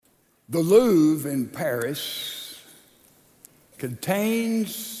The Louvre in Paris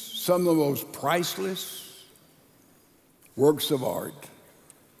contains some of the most priceless works of art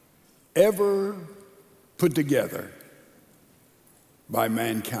ever put together by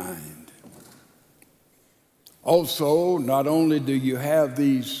mankind. Also, not only do you have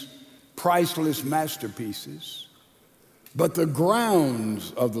these priceless masterpieces, but the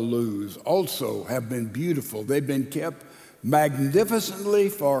grounds of the Louvre also have been beautiful. They've been kept magnificently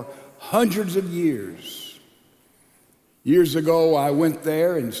for hundreds of years. Years ago, I went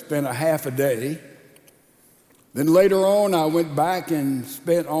there and spent a half a day. Then later on, I went back and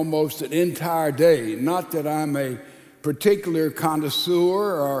spent almost an entire day. Not that I'm a particular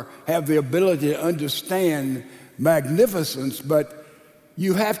connoisseur or have the ability to understand magnificence, but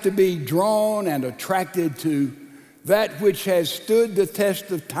you have to be drawn and attracted to that which has stood the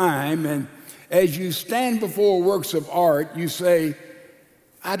test of time. And as you stand before works of art, you say,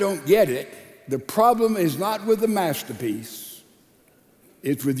 I don't get it. The problem is not with the masterpiece.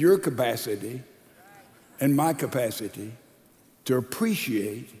 It's with your capacity and my capacity to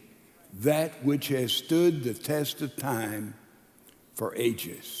appreciate that which has stood the test of time for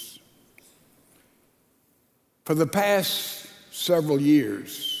ages. For the past several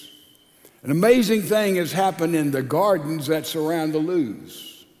years, an amazing thing has happened in the gardens that surround the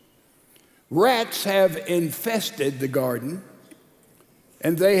Louvre. Rats have infested the garden,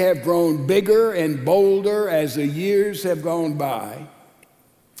 and they have grown bigger and bolder as the years have gone by.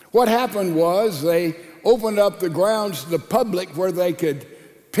 What happened was they opened up the grounds to the public where they could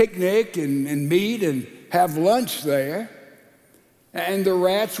picnic and meet and have lunch there. And the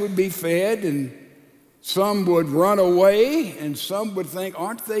rats would be fed, and some would run away, and some would think,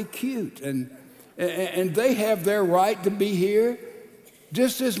 aren't they cute? And they have their right to be here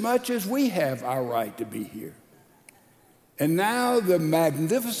just as much as we have our right to be here. And now the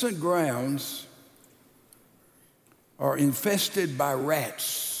magnificent grounds are infested by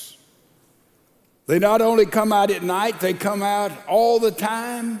rats. They not only come out at night, they come out all the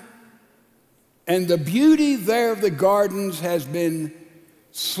time. And the beauty there of the gardens has been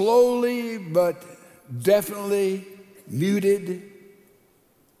slowly but definitely muted.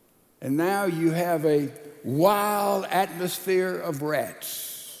 And now you have a wild atmosphere of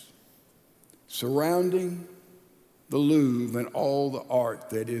rats surrounding the Louvre and all the art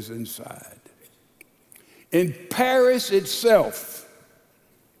that is inside. In Paris itself,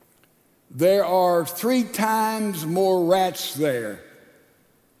 there are 3 times more rats there.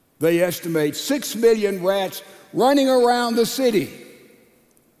 They estimate 6 million rats running around the city.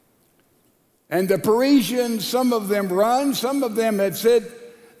 And the Parisians, some of them run, some of them have said,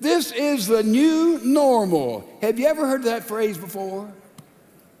 this is the new normal. Have you ever heard that phrase before?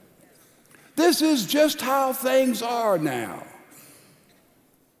 This is just how things are now.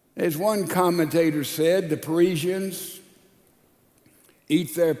 As one commentator said, the Parisians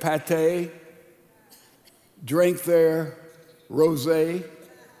eat their pâté, drink their rosé,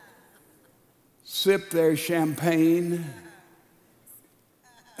 sip their champagne,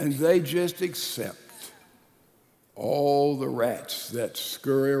 and they just accept all the rats that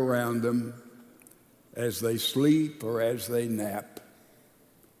scurry around them as they sleep or as they nap.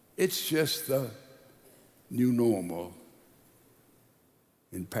 It's just the new normal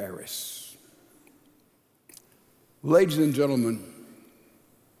in Paris. Ladies and gentlemen,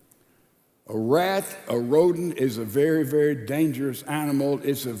 a rat, a rodent, is a very, very dangerous animal.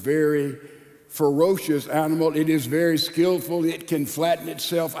 It's a very ferocious animal. It is very skillful. It can flatten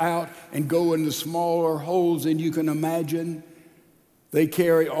itself out and go into smaller holes than you can imagine. They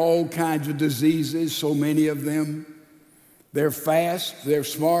carry all kinds of diseases, so many of them. They're fast, they're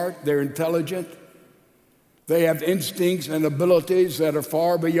smart, they're intelligent. They have instincts and abilities that are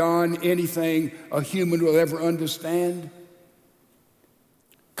far beyond anything a human will ever understand.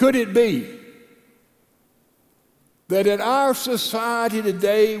 Could it be that in our society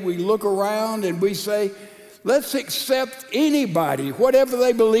today we look around and we say, let's accept anybody, whatever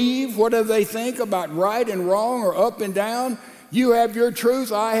they believe, whatever they think about right and wrong or up and down. You have your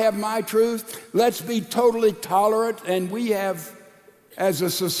truth, I have my truth. Let's be totally tolerant. And we have, as a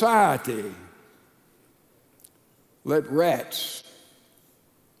society, let rats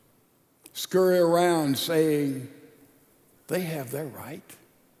scurry around saying they have their right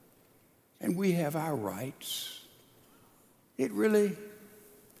and we have our rights. It really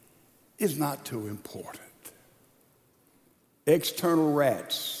is not too important. External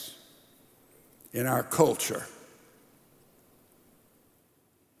rats in our culture.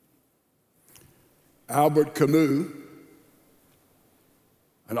 Albert Camus,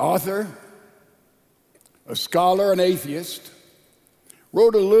 an author, a scholar, an atheist,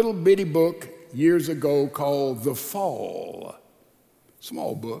 wrote a little bitty book years ago called The Fall.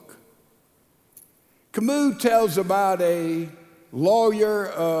 Small book. Camus tells about a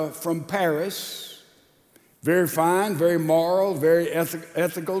lawyer from Paris, very fine, very moral, very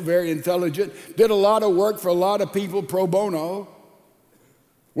ethical, very intelligent, did a lot of work for a lot of people pro bono,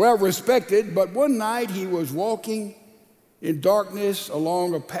 well respected, but one night he was walking in darkness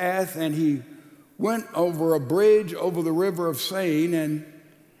along a path, and he went over a bridge over the river of Seine, and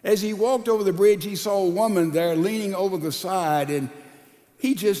as he walked over the bridge, he saw a woman there leaning over the side, and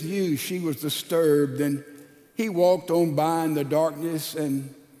he just knew she was disturbed, and he walked on by in the darkness,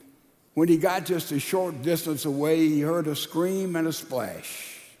 and when he got just a short distance away, he heard a scream and a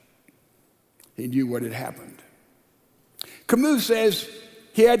splash. He knew what had happened. Camus says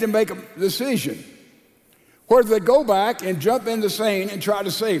he had to make a decision, whether to go back and jump in the Seine and try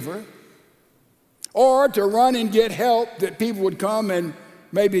to save her, or to run and get help that people would come and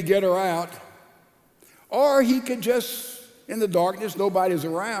maybe get her out, or he could just, in the darkness, nobody's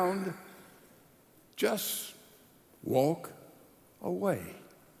around, just walk away.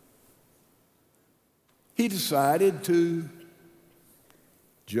 He decided to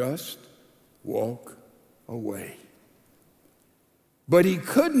just walk away. But he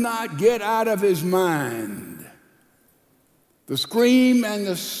could not get out of his mind the scream and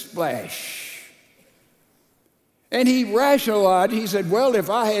the splash. And he rationalized. He said, well, if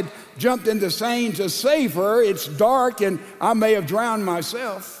I had jumped into Seine to save her, it's dark and I may have drowned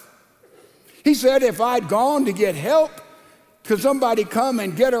myself. He said, if I'd gone to get help, could somebody come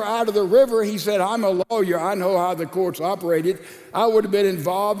and get her out of the river? He said, I'm a lawyer. I know how the courts operated. I would have been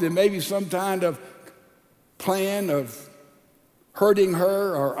involved in maybe some kind of plan of hurting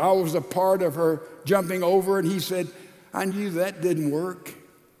her, or I was a part of her jumping over. And he said, I knew that didn't work.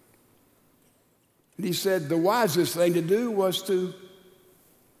 And he said the wisest thing to do was to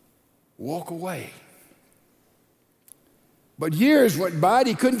walk away. But years went by and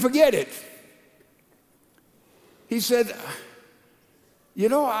he couldn't forget it. He said, you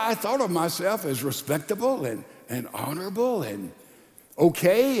know, I thought of myself as respectable and honorable and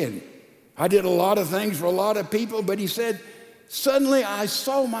okay, and I did a lot of things for a lot of people, but he said, suddenly I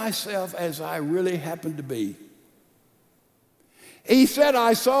saw myself as I really happened to be. He said,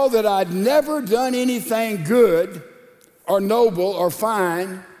 I saw that I'd never done anything good or noble or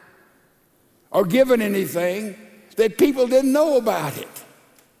fine or given anything that people didn't know about it.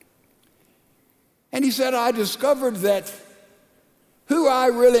 And he said, I discovered that who I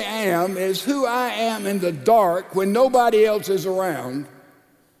really am is who I am in the dark when nobody else is around.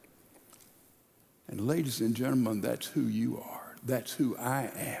 And ladies and gentlemen, that's who you are. That's who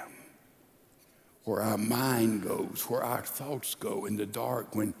I am. Where our mind goes, where our thoughts go in the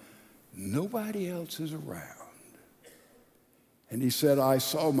dark when nobody else is around. And he said, I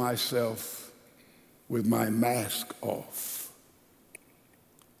saw myself with my mask off.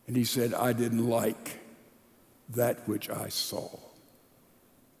 And he said, I didn't like that which I saw.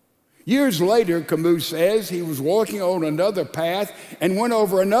 Years later, Camus says, he was walking on another path and went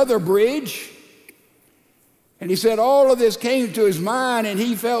over another bridge. And he said all of this came to his mind, and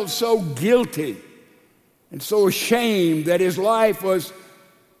he felt so guilty and so ashamed that his life was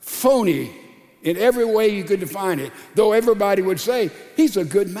phony in every way you could define it, though everybody would say, he's a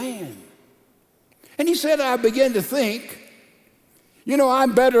good man. And he said, I began to think, you know,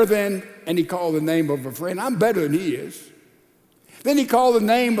 I'm better than, and he called the name of a friend, I'm better than he is. Then he called the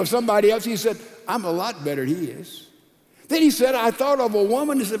name of somebody else. He said, I'm a lot better than he is. Then he said, I thought of a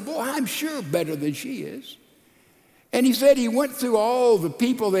woman and said, boy, I'm sure better than she is. And he said he went through all the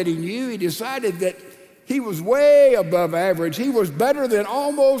people that he knew. He decided that he was way above average. He was better than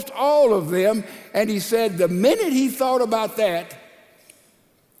almost all of them. And he said the minute he thought about that,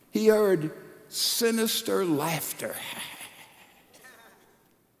 he heard sinister laughter.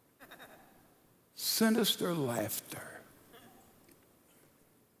 Sinister laughter.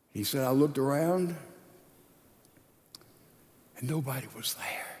 He said, I looked around and nobody was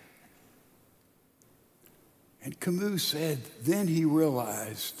there. And Camus said, then he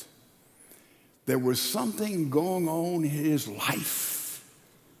realized there was something going on in his life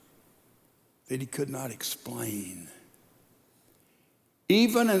that he could not explain.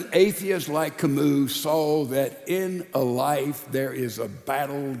 Even an atheist like Camus saw that in a life there is a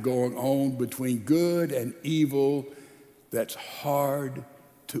battle going on between good and evil that's hard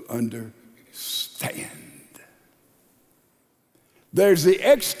to understand. There's the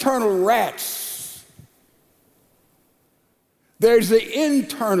external rats. There's the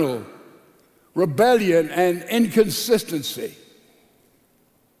internal rebellion and inconsistency.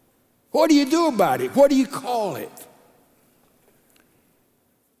 What do you do about it? What do you call it?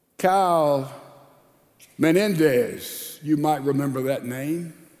 Cal Menendez, you might remember that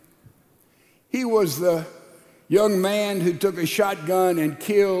name. He was the young man who took a shotgun and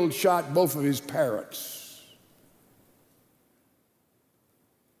shot both of his parents.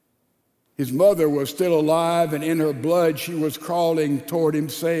 His mother was still alive, and in her blood she was crawling toward him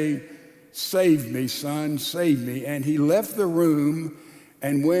saying, "Save me, son, save me." And he left the room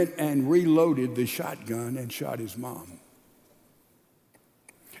and went and reloaded the shotgun and shot his mom.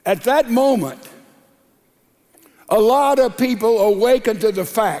 At that moment, a lot of people awakened to the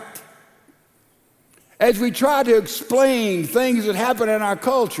fact, as we try to explain things that happen in our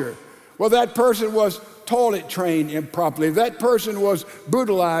culture. Well, that person was toilet trained improperly. That person was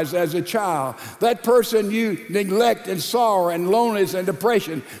brutalized as a child. That person you neglect and sorrow and loneliness and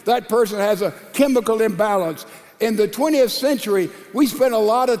depression. That person has a chemical imbalance. In the 20th century, we spent a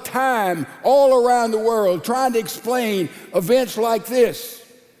lot of time all around the world trying to explain events like this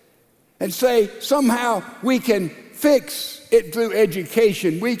and say somehow we can fix it through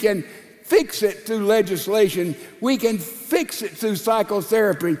education. We can fix it through legislation. We can fix it through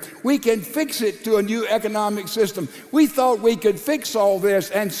psychotherapy. We can fix it through a new economic system. We thought we could fix all this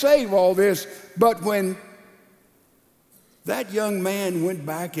and save all this, but when that young man went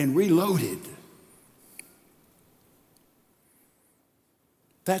back and reloaded,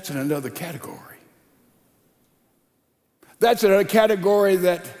 that's in another category. That's in a category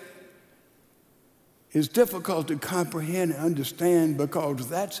that is difficult to comprehend and understand, because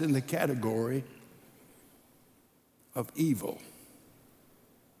that's in the category of evil.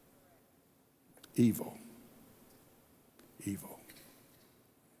 Evil. Evil.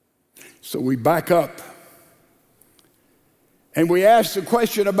 So we back up and we ask the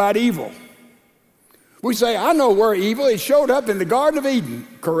question about evil. We say, I know where evil, it showed up in the Garden of Eden,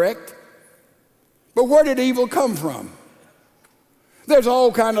 correct? But where did evil come from? There's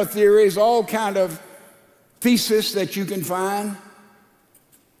all kind of theories, all kind of thesis that you can find.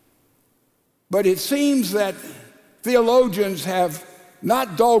 But it seems that theologians have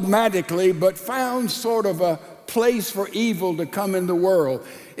not dogmatically, but found sort of a place for evil to come in the world.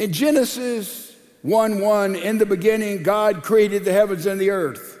 In Genesis 1:1, in the beginning, God created the heavens and the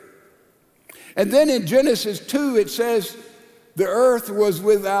earth. And then in Genesis 2, it says the earth was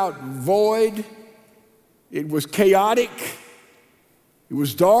without void. It was chaotic. It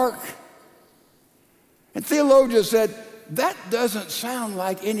was dark. And theologians said, that doesn't sound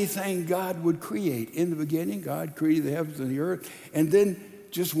like anything God would create. In the beginning, God created the heavens and the earth. And then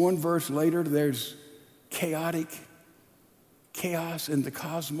just one verse later, there's chaos in the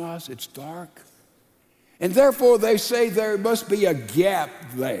cosmos. It's dark. And therefore, they say there must be a gap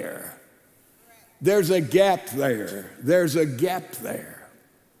there. There's a gap there. There's a gap there.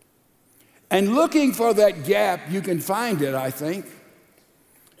 And looking for that gap, you can find it, I think,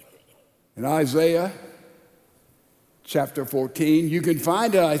 in Isaiah chapter 14. You can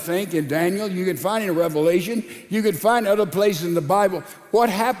find it, I think, in Daniel. You can find it in Revelation. You can find other places in the Bible. What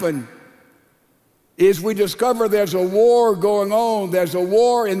happened is we discover there's a war going on. There's a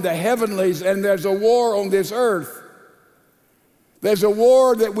war in the heavenlies, and there's a war on this earth. There's a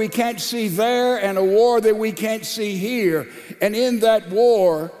war that we can't see there and a war that we can't see here. And in that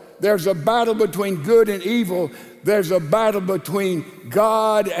war, there's a battle between good and evil. There's a battle between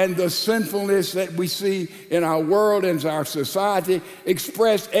God and the sinfulness that we see in our world and our society,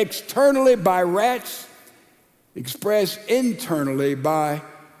 expressed externally by rats, expressed internally by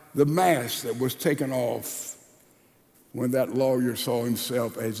the mask that was taken off when that lawyer saw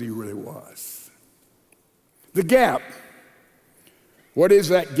himself as he really was. The gap. What is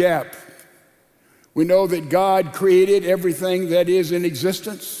that gap? We know that God created everything that is in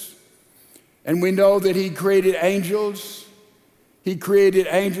existence. And we know that he created angels. He created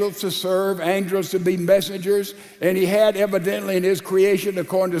angels to serve, angels to be messengers. And he had evidently in his creation,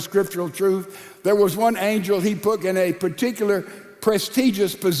 according to scriptural truth, there was one angel he put in a particular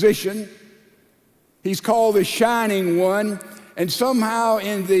prestigious position. He's called the Shining One. And somehow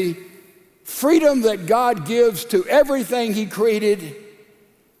in the freedom that God gives to everything he created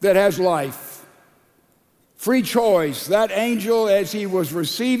that has life, free choice, that angel, as he was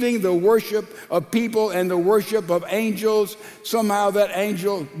receiving the worship of people and the worship of angels, somehow that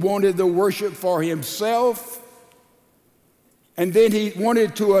angel wanted the worship for himself. And then he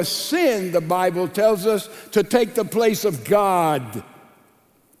wanted to ascend, the Bible tells us, to take the place of God.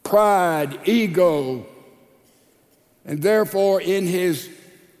 Pride, ego. And therefore, in his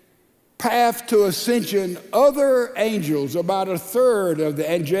path to ascension, other angels, about a third of the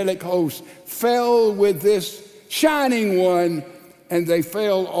angelic host, fell with this Shining One, and they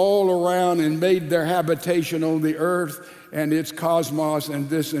fell all around and made their habitation on the earth. and its cosmos and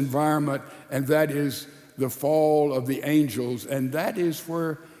this environment, and that is the fall of the angels, and that is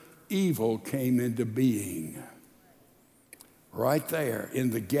where evil came into being. Right there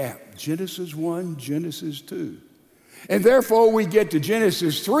in the gap, Genesis 1, Genesis 2. And therefore we get to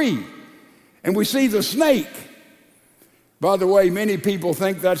Genesis 3, and we see the snake. By the way, many people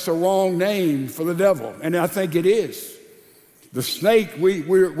think that's the wrong name for the devil, and I think it is. The snake,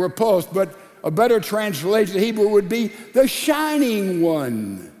 we're repulsed, but a better translation of Hebrew would be the shining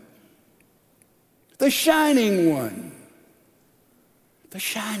one. The shining one. The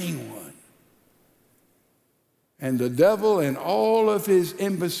shining one. And the devil and all of his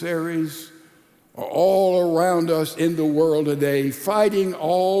emissaries are all around us in the world today, fighting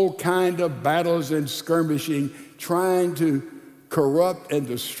all kind of battles and skirmishing, trying to corrupt and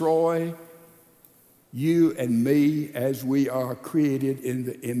destroy you and me as we are created in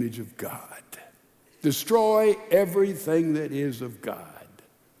the image of God. Destroy everything that is of God.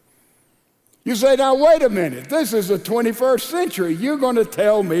 You say, now wait a minute, this is the 21st century. You're going to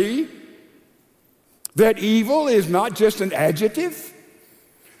tell me that evil is not just an adjective?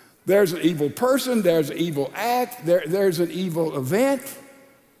 There's an evil person, there's an evil act, there's an evil event.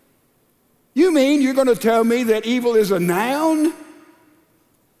 You mean you're going to tell me that evil is a noun?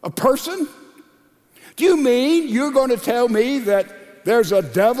 A person? Do you mean you're going to tell me that there's a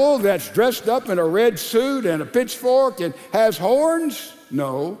devil that's dressed up in a red suit and a pitchfork and has horns?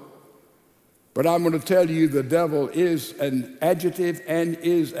 No. But I'm going to tell you the devil is an adjective and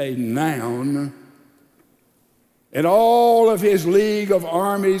is a noun. And all of his league of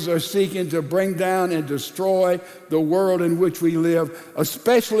armies are seeking to bring down and destroy the world in which we live,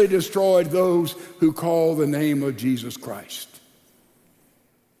 especially destroy those who call the name of Jesus Christ.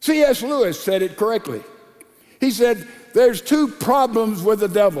 C.S. Lewis said it correctly. He said, there's two problems with the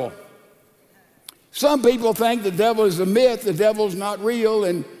devil. Some people think the devil is a myth, the devil's not real,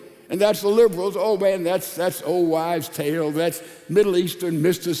 and that's the liberals. Oh man, that's old wives' tale, that's Middle Eastern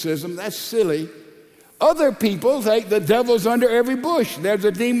mysticism, that's silly. Other people think the devil's under every bush. There's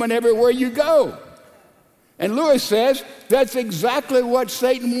a demon everywhere you go. And Lewis says that's exactly what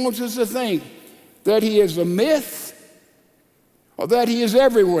Satan wants us to think, that he is a myth or that he is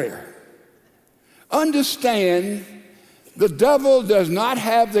everywhere. Understand, the devil does not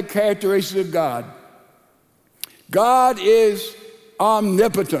have the characteristics of God. God is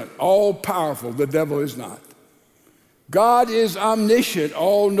omnipotent, all-powerful. The devil is not. God is omniscient,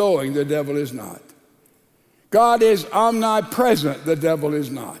 all-knowing. The devil is not. God is omnipresent. The devil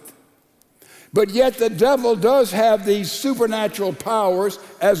is not. But yet the devil does have these supernatural powers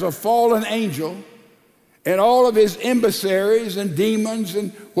as a fallen angel, and all of his emissaries and demons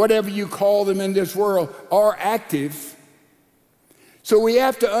and whatever you call them in this world are active. So we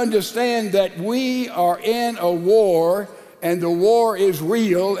have to understand that we are in a war, and the war is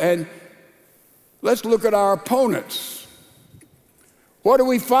real. And let's look at our opponents. What are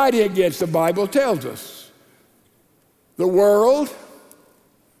we fighting against? The Bible tells us. The world,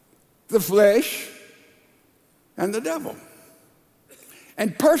 the flesh, and the devil.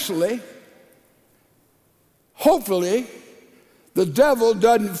 And personally, hopefully, the devil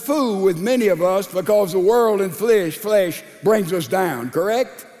doesn't fool with many of us because the world and flesh brings us down,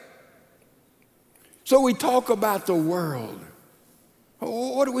 correct? So we talk about the world.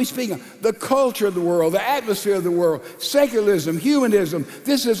 What are we speaking of? The culture of the world, the atmosphere of the world, secularism, humanism.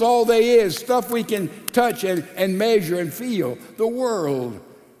 This is all there is, stuff we can touch and measure and feel. The world,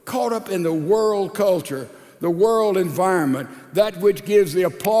 caught up in the world culture, the world environment, that which gives the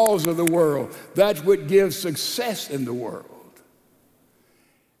applause of the world, that which gives success in the world.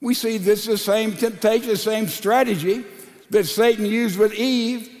 We see this is the same temptation, the same strategy that Satan used with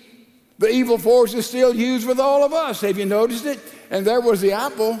Eve. The evil force is still used with all of us. Have you noticed it? And there was the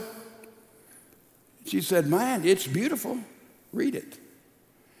apple. She said, man, it's beautiful. Read it.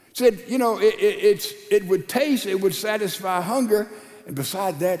 Said, you know, it would taste, it would satisfy hunger, and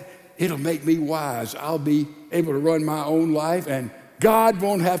beside that, it'll make me wise. I'll be able to run my own life, and God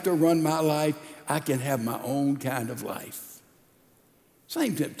won't have to run my life. I can have my own kind of life.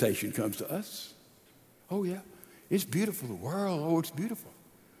 Same temptation comes to us. Oh, yeah, it's beautiful, the world. Oh, it's beautiful.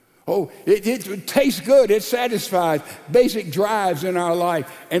 Oh, it tastes good. It satisfies basic drives in our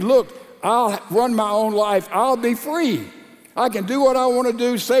life. And look, I'll run my own life. I'll be free. I can do what I want to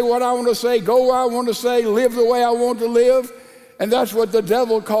do, say what I want to say, go where I want to say, live the way I want to live. And that's what the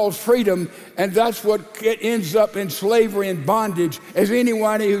devil calls freedom. And that's what ends up in slavery and bondage, as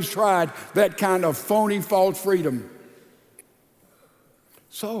anyone who's tried that kind of phony, false freedom.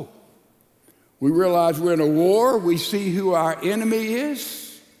 So, we realize we're in a war. We see who our enemy is.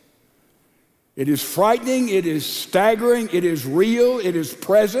 It is frightening, it is staggering, it is real, it is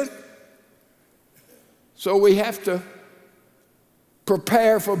present. So we have to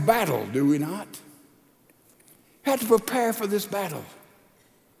prepare for battle, do we not? We have to prepare for this battle.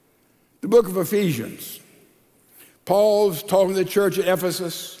 The book of Ephesians. Paul's talking to the church at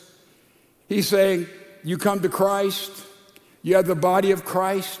Ephesus. He's saying, you come to Christ, you have the body of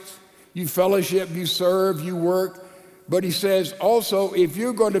Christ, you fellowship, you serve, you work. But he says also, if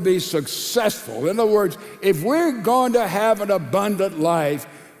you're going to be successful, in other words, if we're going to have an abundant life,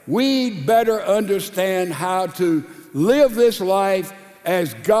 we'd better understand how to live this life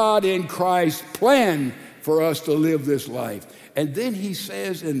as God in Christ planned for us to live this life. And then he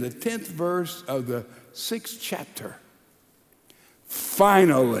says in the 10th verse of the 6th chapter,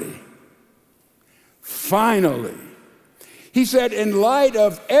 finally. He said, in light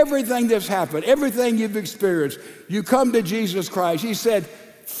of everything that's happened, everything you've experienced, you come to Jesus Christ. He said,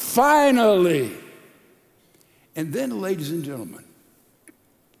 finally. And then, ladies and gentlemen,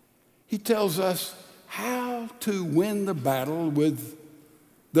 he tells us how to win the battle with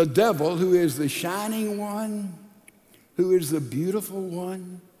the devil, who is the shining one, who is the beautiful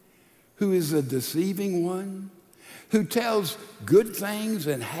one, who is the deceiving one, who tells good things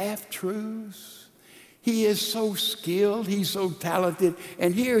and half-truths. He is so skilled, he's so talented.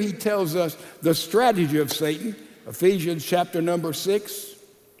 And here he tells us the strategy of Satan, Ephesians chapter number 6.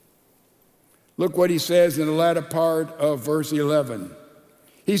 Look what he says in the latter part of verse 11.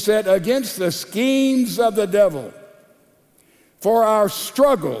 He said, against the schemes of the devil, for our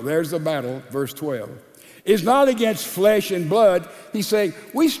struggle, there's the battle, verse 12, is not against flesh and blood. He's saying,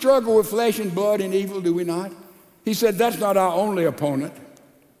 we struggle with flesh and blood and evil, do we not? He said, that's not our only opponent.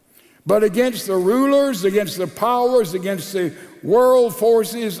 But against the rulers, against the powers, against the world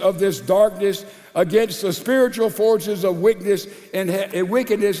forces of this darkness, against the spiritual forces of wickedness in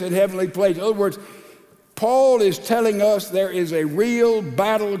heavenly places. In other words, Paul is telling us there is a real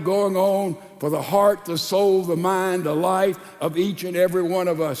battle going on for the heart, the soul, the mind, the life of each and every one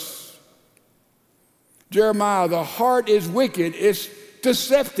of us. Jeremiah, the heart is wicked, it's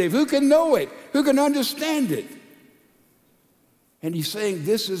deceptive. Who can know it? Who can understand it? And he's saying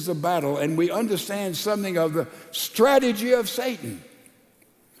this is the battle, and we understand something of the strategy of Satan.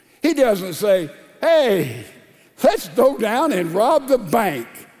 He doesn't say, hey, let's go down and rob the bank.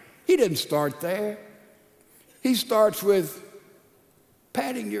 He didn't start there. He starts with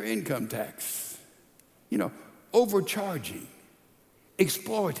padding your income tax, overcharging,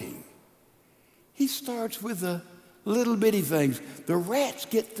 exploiting. He starts with the little bitty things. The rats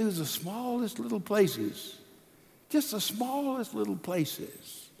get through the smallest little places. Just the smallest little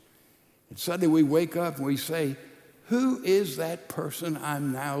places. And suddenly we wake up and we say, who is that person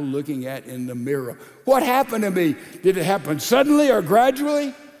I'm now looking at in the mirror? What happened to me? Did it happen suddenly or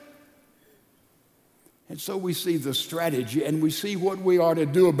gradually? And so we see the strategy and we see what we ought to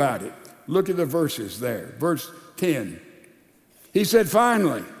do about it. Look at the verses there. Verse 10. He said,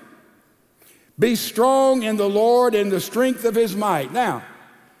 finally, be strong in the Lord in the strength of his might. Now,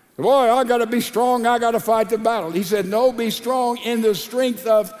 boy, I got to be strong. I got to fight the battle. He said, no, be strong in the strength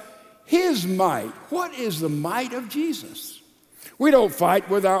of his might. What is the might of Jesus? We don't fight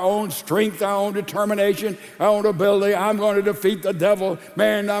with our own strength, our own determination, our own ability. I'm going to defeat the devil.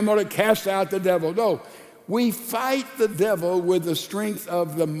 Man, I'm going to cast out the devil. No, we fight the devil with the strength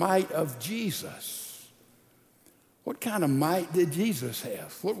of the might of Jesus. What kind of might did Jesus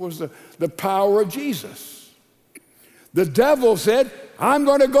have? What was the power of Jesus? The devil said, I'm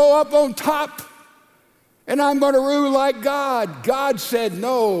going to go up on top and I'm going to rule like God. God said,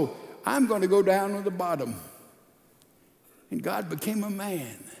 no, I'm going to go down on the bottom. And God became a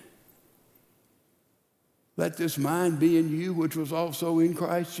man. Let this mind be in you, which was also in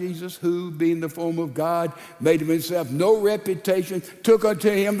Christ Jesus, who, being the form of God, made of himself no reputation, took unto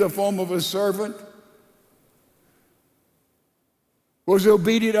him the form of a servant, was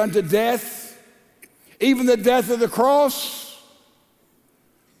obedient unto death, even the death of the cross.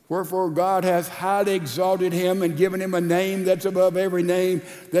 Wherefore God hath highly exalted him and given him a name that's above every name,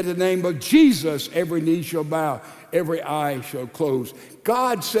 that the name of Jesus every knee shall bow, every eye shall close.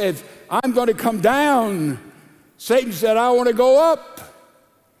 God said, I'm going to come down. Satan said, I want to go up.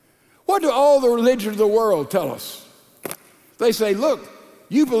 What do all the religions of the world tell us? They say, look,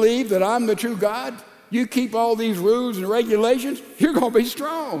 you believe that I'm the true God? You keep all these rules and regulations? You're going to be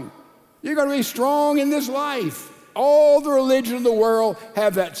strong. You're going to be strong in this life. All the religions of the world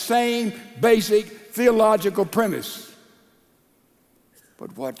have that same basic theological premise.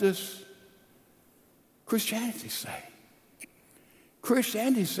 But what does Christianity say?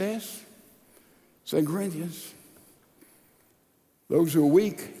 Christianity says, 2 Corinthians, those who are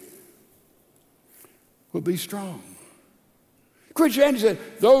weak will be strong. Christianity said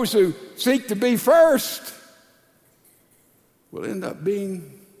those who seek to be first will end up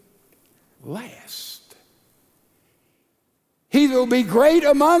being last. He that will be great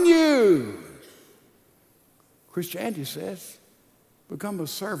among you, Christianity says, become a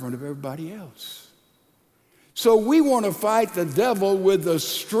servant of everybody else. So we want to fight the devil with the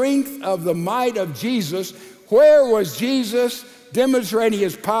strength of the might of Jesus. Where was Jesus demonstrating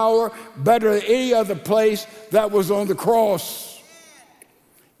his power better than any other place? That was on the cross.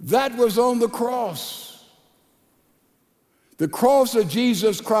 That was on the cross. The cross of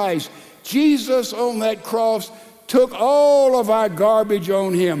Jesus Christ. Jesus on that cross took all of our garbage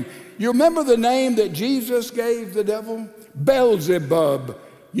on him. You remember the name that Jesus gave the devil? Beelzebub.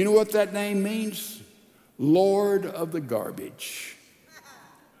 You know what that name means? Lord of the garbage.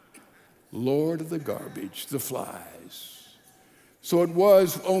 Lord of the garbage, the flies. So it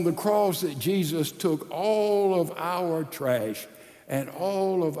was on the cross that Jesus took all of our trash and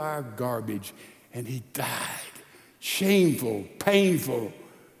all of our garbage, and he died. Shameful, painful,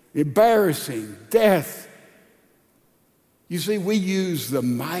 embarrassing, death. You see, we use the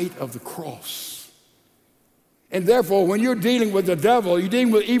might of the cross. And therefore, when you're dealing with the devil, you're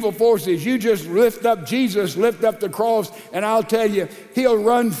dealing with evil forces, you just lift up Jesus, lift up the cross, and I'll tell you, he'll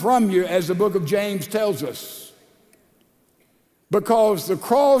run from you, as the book of James tells us. Because the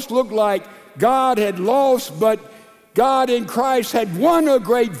cross looked like God had lost, but God in Christ had won a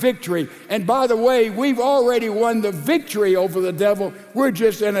great victory. And by the way, we've already won the victory over the devil. We're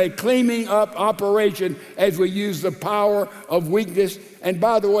just in a cleaning up operation as we use the power of weakness. And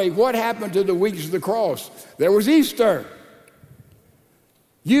by the way, what happened to the weakness of the cross? There was Easter.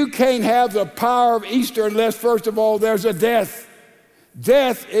 You can't have the power of Easter unless, first of all, there's a death.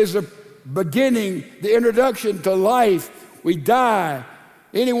 Death is the beginning, the introduction to life. We die.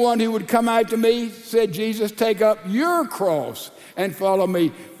 Anyone who would come out to me, said Jesus, take up your cross and follow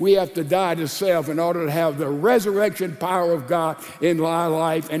me. We have to die to self in order to have the resurrection power of God in our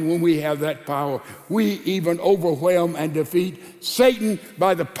life. And when we have that power, we even overwhelm and defeat Satan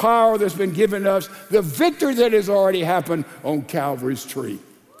by the power that's been given us, the victory that has already happened on Calvary's tree.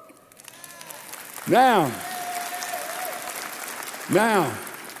 Now,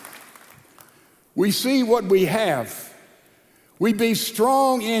 we see what we have. We be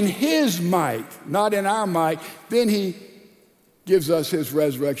strong in his might, not in our might. Then he gives us his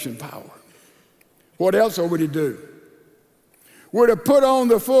resurrection power. What else are we to do? We're to put on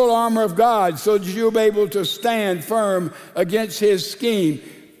the full armor of God so that you'll be able to stand firm against his scheme.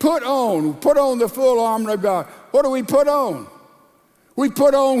 Put on the full armor of God. What do we put on? We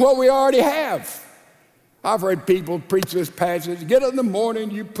put on what we already have. I've heard people preach this passage. Get up in the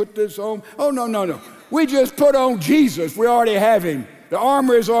morning, you put this on. Oh, no. We just put on Jesus. We already have him. The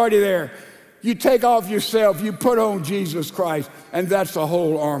armor is already there. You take off yourself, you put on Jesus Christ, and that's the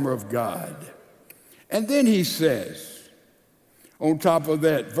whole armor of God. And then he says, on top of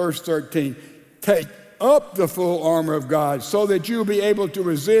that, verse 13, take up the full armor of God so that you'll be able to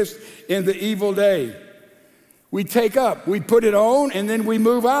resist in the evil day. We take up, we put it on, and then we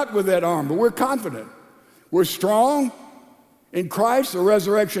move out with that armor. We're confident. We're strong in Christ. The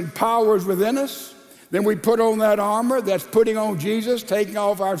resurrection power is within us. Then we put on that armor. That's putting on Jesus, taking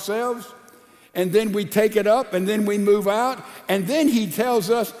off ourselves. And then we take it up, and then we move out. And then he tells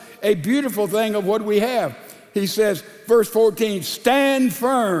us a beautiful thing of what we have. He says, verse 14, stand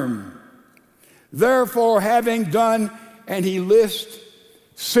firm. Therefore, having done, and he lists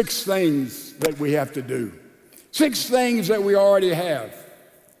 6 things that we have to do. 6 things that we already have.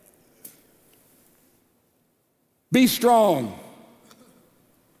 Be strong.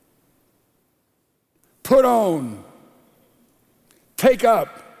 Put on. Take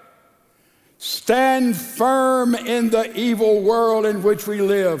up. Stand firm in the evil world in which we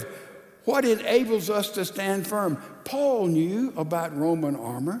live. What enables us to stand firm? Paul knew about Roman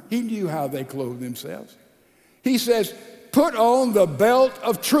armor. He knew how they clothed themselves. He says, put on the belt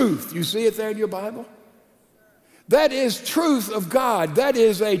of truth. You see it there in your Bible? That is truth of God. That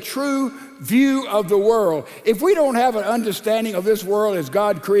is a true view of the world. If we don't have an understanding of this world as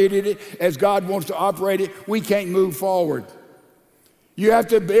God created it, as God wants to operate it, we can't move forward. You have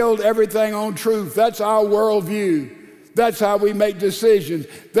to build everything on truth. That's our worldview. That's how we make decisions.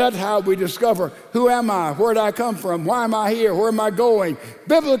 That's how we discover, who am I? Where did I come from? Why am I here? Where am I going?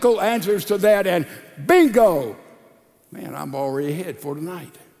 Biblical answers to that, and bingo. Man, I'm already ahead for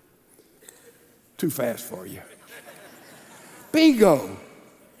tonight. Too fast for you. Bingo.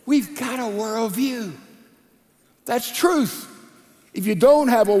 We've got a worldview. That's truth. If you don't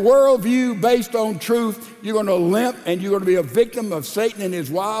have a worldview based on truth, you're going to limp and you're going to be a victim of Satan and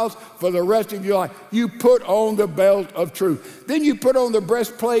his wiles for the rest of your life. You put on the belt of truth. Then you put on the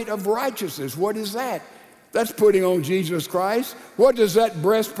breastplate of righteousness. What is that? That's putting on Jesus Christ. What does that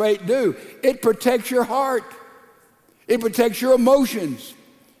breastplate do? It protects your heart. It protects your emotions.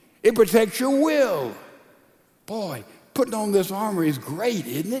 It protects your will. Boy, putting on this armor is great,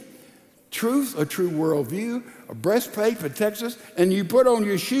 isn't it? Truth, a true worldview, a breastplate protects us, and you put on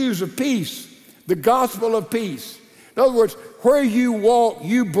your shoes of peace, the gospel of peace. In other words, where you walk,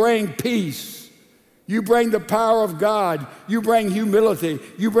 you bring peace. You bring the power of God. You bring humility.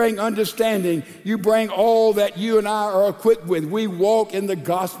 You bring understanding. You bring all that you and I are equipped with. We walk in the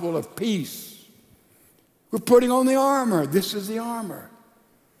gospel of peace. We're putting on the armor. This is the armor.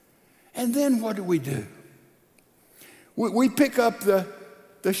 And then what do? We pick up the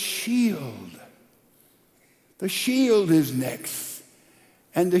shield. The shield is next.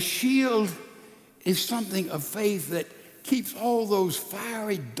 And the shield is something of faith that keeps all those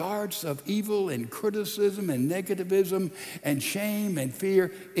fiery darts of evil and criticism and negativism and shame and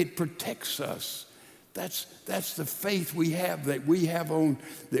fear. It protects us. That's the faith we have that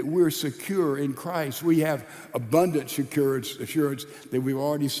we're secure in Christ. We have abundant assurance that we've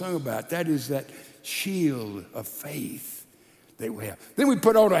already sung about. That is that shield of faith that we have. Then we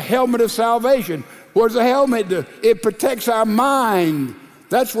put on a helmet of salvation. What does a helmet do? It protects our mind.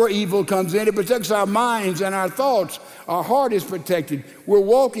 That's where evil comes in. It protects our minds and our thoughts. Our heart is protected. We're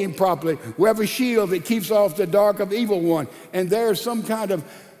walking properly. We have a shield that keeps off the dark of evil one. And there's some kind of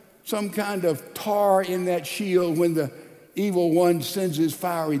tar in that shield. When the evil one sends his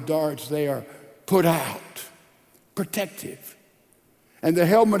fiery darts, they are put out, protective. And the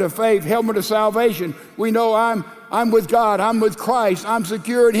helmet of faith, helmet of salvation, we know I'm with God, I'm with Christ, I'm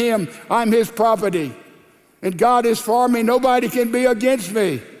secure in him, I'm his property. And God is for me, nobody can be against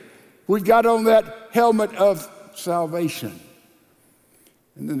me. We've got on that helmet of salvation.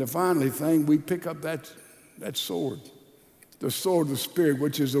 And then the final thing, we pick up that sword. The sword of the Spirit,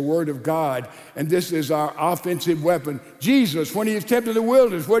 which is the Word of God. And this is our offensive weapon. Jesus, when he was tempted in the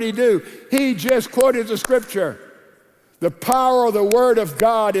wilderness, what did he do? He just quoted the scripture. The power of the Word of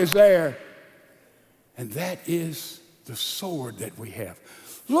God is there. And that is the sword that we have.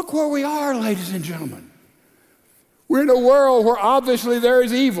 Look where we are, ladies and gentlemen. We're in a world where obviously there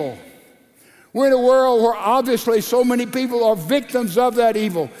is evil. We're in a world where obviously so many people are victims of that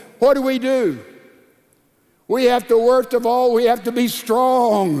evil. What do? We have to, worst of all, we have to be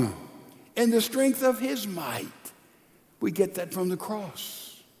strong in the strength of his might. We get that from the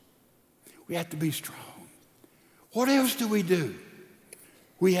cross. We have to be strong. What else do?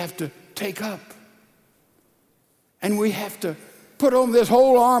 We have to take up. And we have to put on this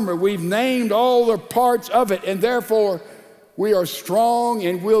whole armor. We've named all the parts of it, and therefore we are strong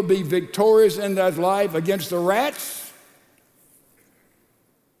and will be victorious in that life against the rats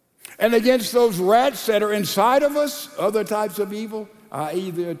and against those rats that are inside of us, other types of evil,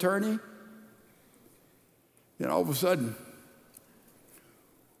 i.e. the attorney. Then all of a sudden,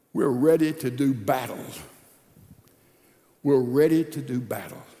 we're ready to do battle. We're ready to do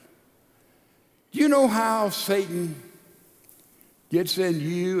battle. You know how Satan gets in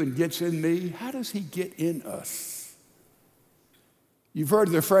you and gets in me? How does he get in us? You've heard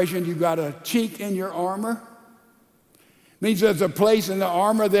the expression, you've got a chink in your armor. It means there's a place in the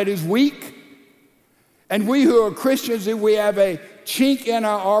armor that is weak. And we who are Christians, if we have a chink in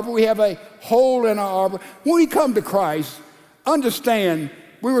our armor, we have a hole in our armor. When we come to Christ, understand,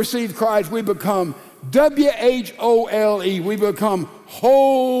 we receive Christ, we become W-H-O-L-E. We become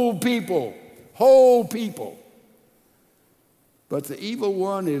whole people. Whole people. But the evil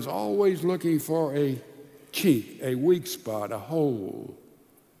one is always looking for a chink, a weak spot, a hole.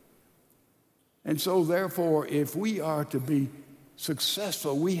 And so therefore, if we are to be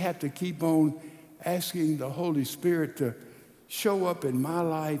successful, we have to keep on asking the Holy Spirit to show up in my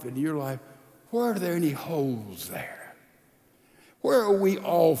life and your life. Where are there any holes there? Where are we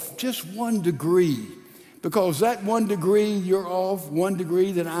off just 1 degree? Because that 1 degree you're off, 1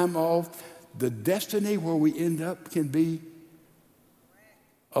 degree that I'm off, the destiny where we end up can be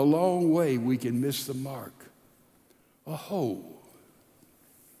a long way. We can miss the mark. A hole.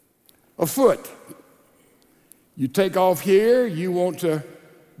 A foot. You take off here, you want to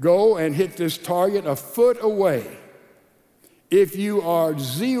go and hit this target a foot away. If you are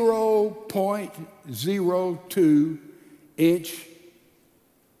 0.02 inch,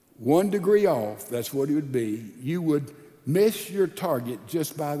 1 degree off, that's what it would be, you would miss your target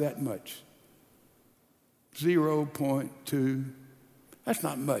just by that much. 0.2, that's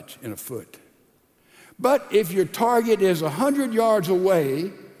not much in a foot. But if your target is 100 yards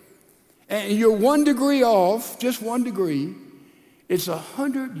away and you're 1 degree off, just 1 degree, it's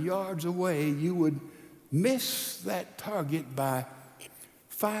 100 yards away, you would miss that target by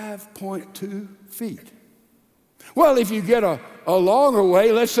 5.2 feet. Well, if you get a longer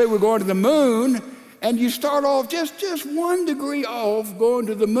way, let's say we're going to the moon, and you start off just 1 degree off going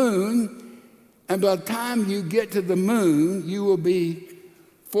to the moon, and by the time you get to the moon, you will be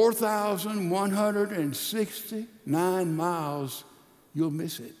 4,169 miles, you'll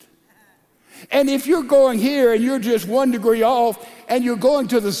miss it. And if you're going here and you're just 1 degree off and you're going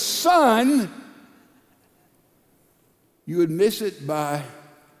to the sun, you would miss it by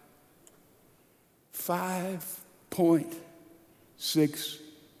 5.6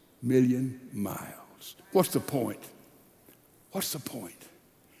 million miles. What's the point? What's the point?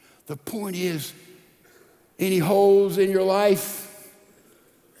 The point is, any holes in your life,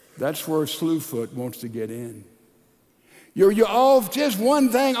 that's where Slewfoot wants to get in. You're off just one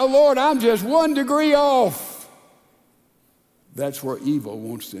thing. Oh, Lord, I'm just 1 degree off. That's where evil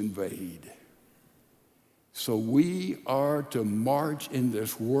wants to invade. So we are to march in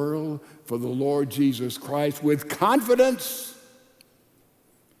this world for the Lord Jesus Christ with confidence,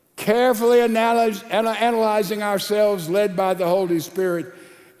 carefully analyzing ourselves, led by the Holy Spirit.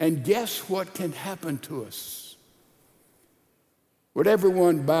 And guess what can happen to us? Would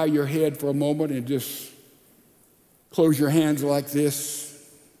everyone bow your head for a moment and just close your hands like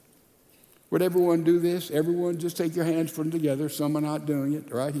this? Would everyone do this? Everyone just take your hands, put them together. Some are not doing it.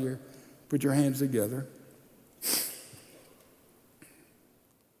 Right here. Put your hands together.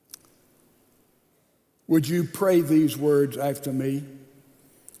 Would you pray these words after me?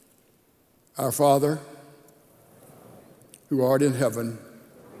 Our Father, who art in heaven,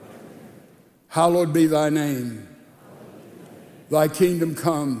 hallowed be thy name. Thy kingdom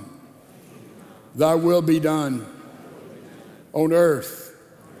come, thy will be done on earth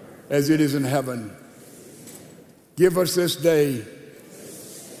as it is in heaven. Give us this day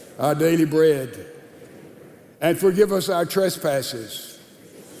our daily bread, and forgive us our trespasses,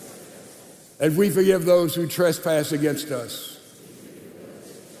 as we forgive those who trespass against us.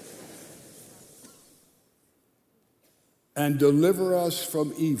 And deliver us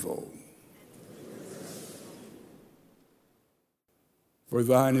from evil. For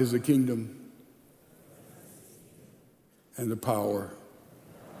thine is the kingdom and the power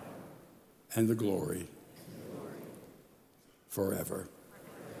and the glory forever.